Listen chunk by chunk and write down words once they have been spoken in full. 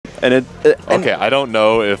And okay, I don't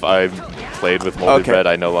know if I've played with Moldy Bread.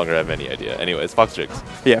 I no longer have any idea. Anyways, Fox Jigs.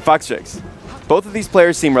 Yeah, Fox Jigs. Both of these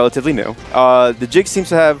players seem relatively new. The Jig seems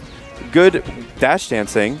to have good dash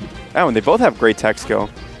dancing. Oh, and they both have great tech skill.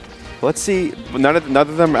 Let's see. None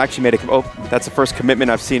of them actually made a. Oh, that's the first commitment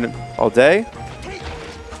I've seen all day.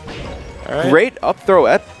 All right. Great up throw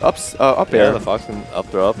up air. Yeah, the Fox can up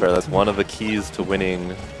throw up air. That's one of the keys to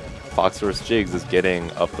winning Fox vs. Jigs is getting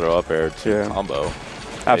up throw up air to combo.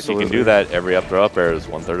 Absolutely. If you can do that, every up throw up air is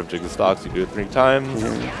 1/3 of Jig's stocks. You do it 3 times.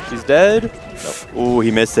 He's dead. Nope. Ooh,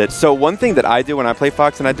 he missed it. So one thing that I do when I play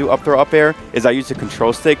Fox and I do up throw up air is I use the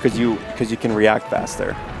control stick because you can react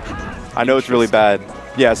faster. I know it's really bad.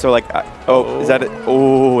 Yeah. So like, is that it?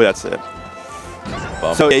 Oh, that's it.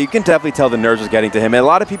 Bump. So yeah, you can definitely tell the nerves was getting to him. And a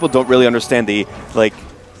lot of people don't really understand the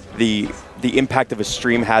impact of a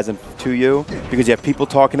stream has to you because you have people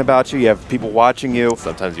talking about you, you have people watching you.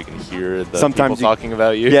 Sometimes you can hear the people talking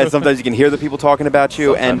about you. Yeah, sometimes you can hear the people talking about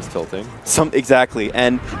you. Sometimes tilting. Exactly.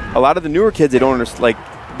 And a lot of the newer kids, they don't understand, like,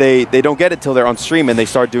 they don't get it till they're on stream and they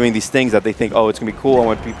start doing these things that they think, oh, it's going to be cool, I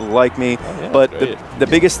want people to like me. Oh, yeah, but the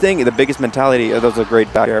biggest thing, the biggest mentality, that was a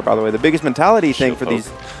great back air, by the way, the biggest mentality thing for these,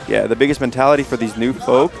 the biggest mentality for these new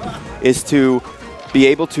folk is to be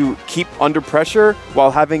able to keep under pressure while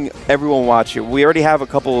having everyone watch you. We already have a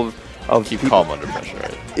couple of keep calm under pressure,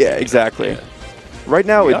 right? Yeah, exactly. Yeah. Right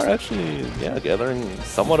now, we are actually gathering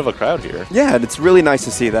somewhat of a crowd here. Yeah, and it's really nice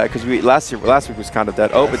to see that because last week was kind of dead.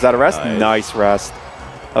 Oh, is that a rest? Nice rest.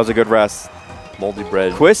 That was a good rest. Moldy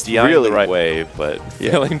Bread. Quist really the right way, but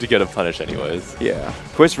failing to get a punish anyways. Yeah,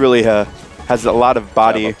 Quist really has a lot of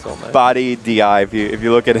body DI. If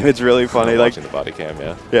you look at him, it's really funny. Like watching the body cam,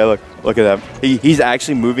 yeah. Yeah, look at that. He's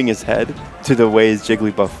actually moving his head to the way his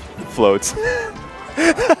Jigglypuff floats.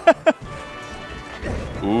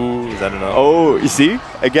 Ooh, is that enough? Oh, you see?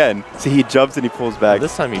 Again, see he jumps and he pulls back.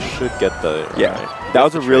 This time he should get the. That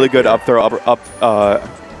was a really good up throw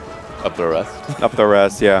up the rest. Up the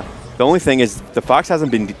rest, yeah. The only thing is the Fox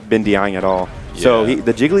hasn't been DIing at all. Yeah. So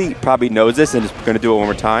the Jiggly probably knows this and is going to do it one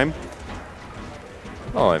more time.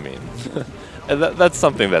 Oh, I mean, that's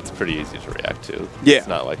something that's pretty easy to react to. Yeah. It's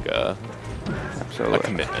not like a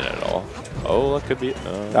commitment at all. Oh, that could be.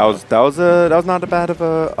 That was not a bad of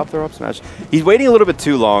a up throw up smash. He's waiting a little bit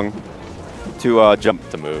too long to jump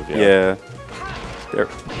to move. Yeah. There.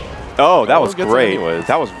 Oh, that was great.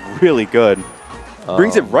 That was really good.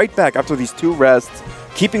 Brings it right back after these 2 rests,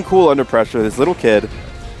 keeping cool under pressure. This little kid,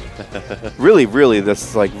 really, this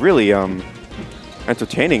is like really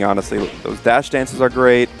entertaining. Honestly, those dash dances are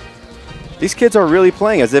great. These kids are really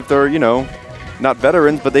playing as if they're not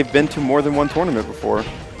veterans, but they've been to more than one tournament before.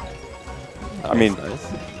 I mean, nice.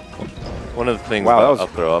 One of the things about up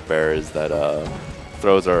throw up air is that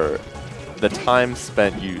throws are the time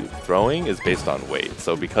spent you throwing is based on weight.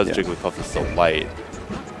 So because Jigglypuff is so light.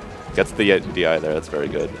 Gets the DI there. That's very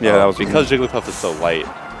good. Yeah, that was because Jigglypuff is so light.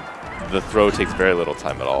 The throw takes very little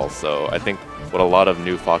time at all. So I think what a lot of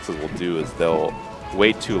new Foxes will do is they'll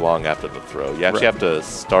wait too long after the throw. You actually have to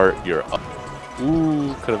start your up.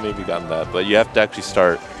 Ooh, could have maybe gotten that, but you have to actually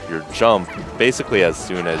start your jump basically as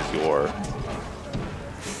soon as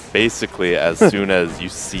you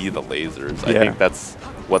see the lasers. I think that's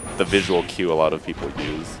what the visual cue a lot of people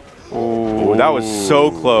use. Ooh, that was so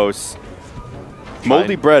close.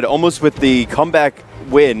 Moldy Bread almost with the comeback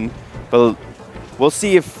win, but we'll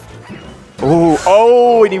see if.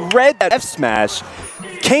 Oh, and he read that F smash,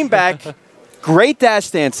 came back, great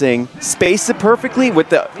dash dancing, spaced it perfectly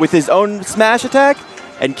with his own smash attack,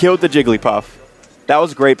 and killed the Jigglypuff. That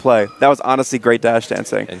was a great play. That was honestly great dash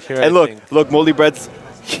dancing. And look, Moldy Bread's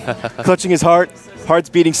clutching his heart's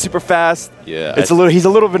beating super fast. Yeah, he's a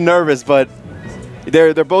little bit nervous, but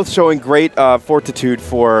they're both showing great fortitude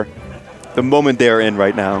for the moment they're in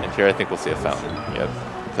right now. And here I think we'll see a fountain,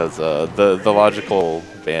 because the logical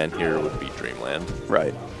ban here would be Dreamland.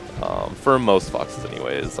 Right. For most Foxes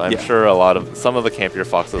anyways. I'm sure some of the campier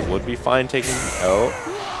Foxes would be fine taking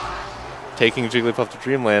Jigglypuff to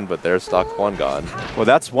Dreamland, but there's stock 1 gone. Well,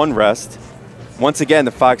 that's 1 rest. Once again,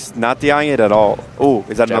 the Fox not DIing it at all. Oh,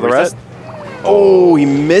 is that another rest? Oh, he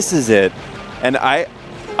misses it. And I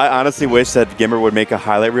honestly wish that GimR would make a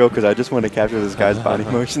highlight reel because I just want to capture this guy's body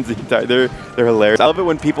motions the entire. They're hilarious. I love it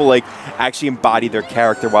when people actually embody their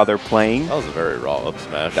character while they're playing. That was a very raw up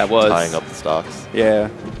smash. That was tying up the stocks. Yeah.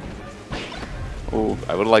 Ooh,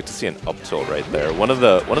 I would like to see an up tilt right there. One of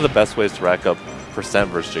the best ways to rack up percent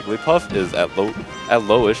versus Jigglypuff is at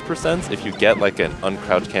lowish percents. If you get like an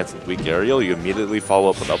uncrouch canceled weak aerial, you immediately follow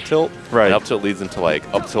up with up tilt. Right. And up tilt leads into like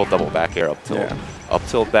up tilt double back air, up tilt, up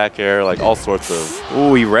tilt back air, like all sorts of.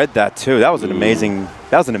 Ooh, he read that too. That was an amazing.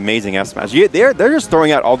 That was an amazing F smash. They're just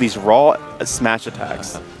throwing out all these raw smash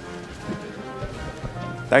attacks.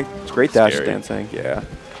 That's great dash dancing. Yeah.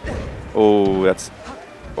 Oh, that's.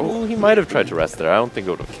 Oh, he might have tried to rest there. I don't think it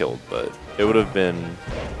would have killed, but it would have been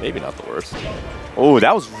maybe not the worst. Oh,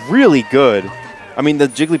 that was really good. I mean, the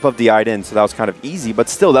Jigglypuff DI'd in, so that was kind of easy, but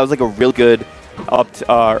still, that was like a real good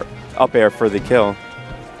up air for the kill.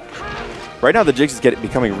 Right now, the Jigs is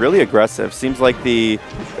becoming really aggressive. Seems like the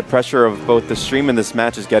pressure of both the stream and this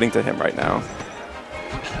match is getting to him right now.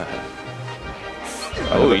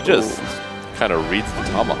 Oh, he just kind of reads the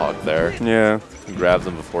tomahawk there. Yeah. He grabs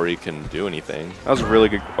him before he can do anything. That was really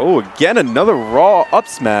good. Oh, again, another raw up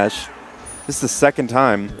smash. This is the second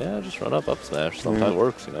time. Yeah, just run up smash. Sometimes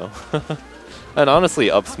works, you know. And honestly,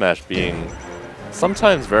 up smash being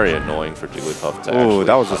sometimes very annoying for Jigglypuff to actually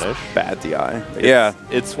that was punish. just bad DI.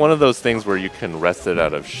 It's one of those things where you can rest it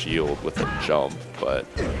out of shield with a jump, but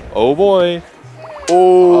oh boy.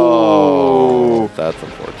 Oh, that's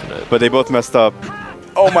unfortunate. But they both messed up.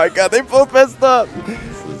 Oh my god, they both messed up.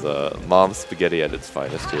 This is mom spaghetti at its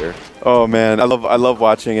finest here. Oh man, I love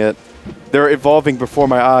watching it. They're evolving before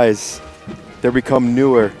my eyes. They become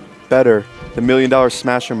newer, better. The $1 Million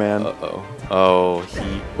Smasher Man. Uh-oh. Oh,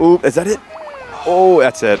 he... Ooh, is that it? Oh,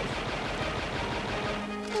 that's it.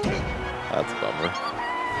 That's a bummer.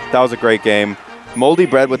 That was a great game. Moldy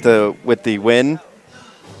Bread with the win.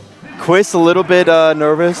 Quist a little bit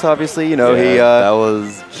nervous, obviously. You know, that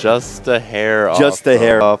was just a hair off. Just a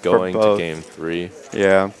hair off going for both. to game 3.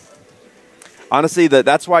 Yeah. Honestly,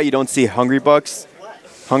 that's why you don't see Hungry Bucks.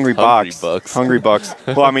 Hungry Bucks.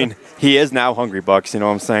 Well, I mean, he is now Hungry Bucks, you know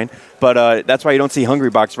what I'm saying? But that's why you don't see Hungry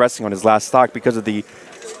Bucks resting on his last stock because of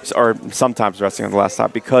or sometimes resting on the last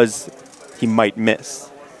stock because he might miss.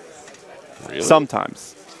 Really?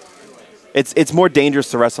 Sometimes. It's more dangerous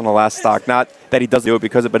to rest on the last stock. Not that he doesn't do it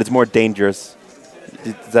because of it, but it's more dangerous.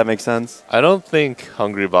 Does that make sense? I don't think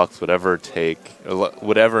Hungry Box would ever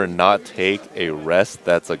not take a rest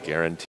that's a guarantee.